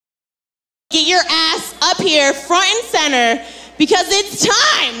Get your ass up here, front and center, because it's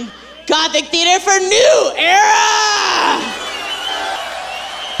time! Gothic Theater for nuERA!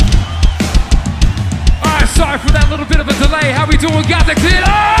 Alright, sorry for that little bit of a delay. How we doing, Gothic Theater?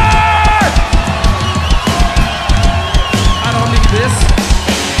 I don't need this.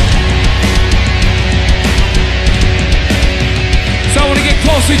 So I want to get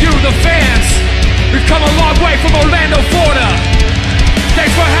close to you, the fans. We've come a long way from Orlando, Florida.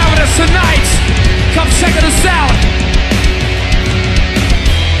 Thanks for having us tonight. Come checking us out.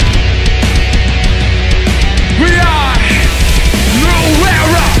 We are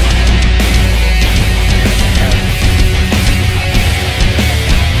nuERA.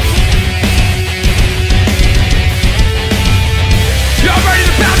 Y'all ready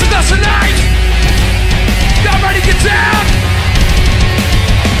to bounce with us tonight? Y'all ready to get down?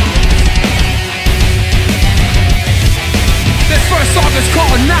 This first song is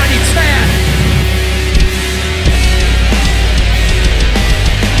called 90-10.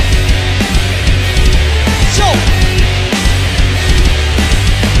 So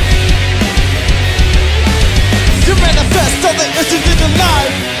you manifest all the issues in your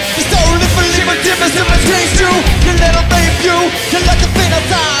life. You stole it for living demons to change you. You let them babe you. You let the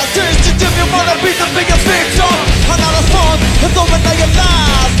fantasize. Change you till you wanna be the biggest victim. Another song is over now your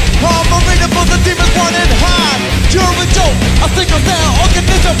lies. I'm a reader for the demons running high. You're a joke, a single cell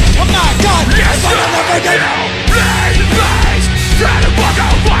organism. Oh my God, yes, I'm never getting blaze the blaze. Try to walk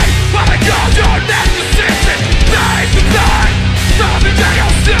away, but I got your next decision. Blaze the blaze, something that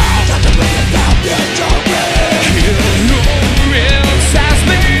you'll still. Got to bring it down, get your way. Kill no real has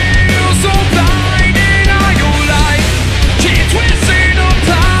me so blinding on your life. Keep twisting the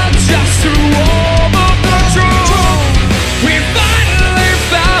plot just to over control. We finally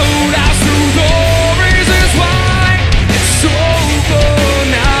found out through the reasons why it's over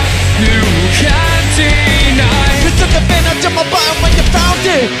now. You can't deny. You took advantage of my bottom when you found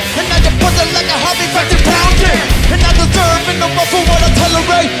it, and now you put it like a hobby back to pound it. And I deserve no more for what I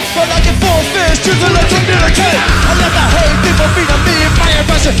tolerate, but I get full fish to let communicate. I let the hate people feed on me in my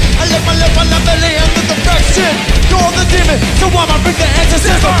aggression. I let my life lay under the direction. You're the demon, so I'ma bring the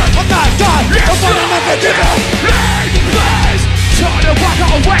exorcism. I'm not God, I'm gonna never give up. Blaze, trying to walk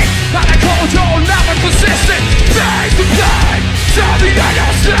away, but I called your never persistent. Blaze the flame, tell the end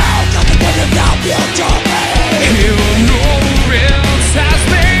yourself. Got to put it down, build your way. You know real has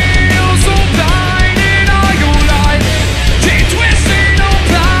me so blinding all your life. Keep twisting the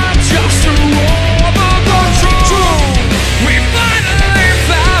plot just to over control. We finally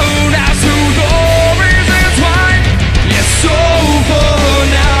found out through the reasons why it's over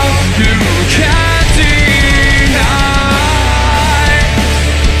now. You can't deny.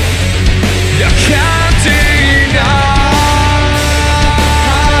 You can't deny.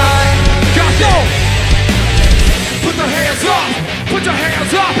 Go! Put your hands up! Put your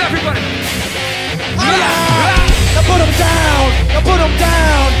hands up, everybody! Now put them down! Now put them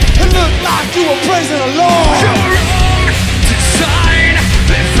down! It looked like you were praising the Lord! Your own design,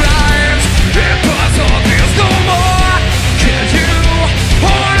 it flies, it puts all this no more! Can you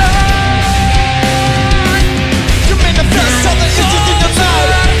hold on? You manifest all the issues in your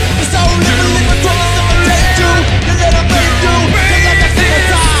life. It's all living promise to protect you. You let them make you. You let them see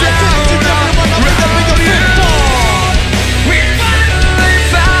the time. You never wanna be the bigger victim. We finally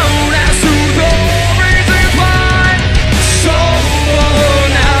found out through the reasons why it's over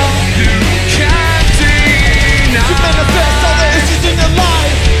now. You can't deny. You manifest all the issues in your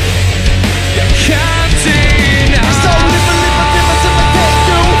life. You can't deny. It's all living demons to protect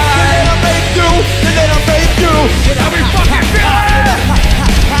you. You let them make you. You let them make you. And we fucking feel it.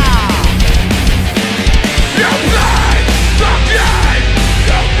 You're blind, the game,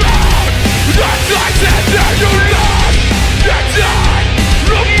 you're blind. The lights and then you lost. You died,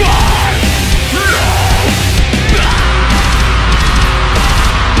 the mind,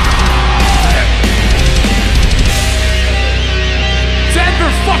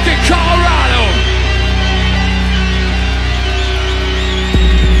 Denver, fucking Colorado.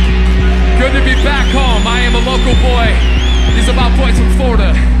 Good to be back home. I am a local boy. These are my boys from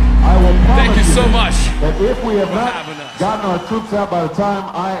Florida. I will promise Thank you so much that if we have for not having us. gotten our troops out by the time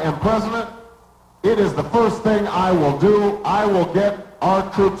I am president, it is the first thing I will do. I will get our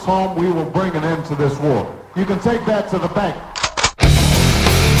troops home. We will bring an end to this war. You can take that to the bank.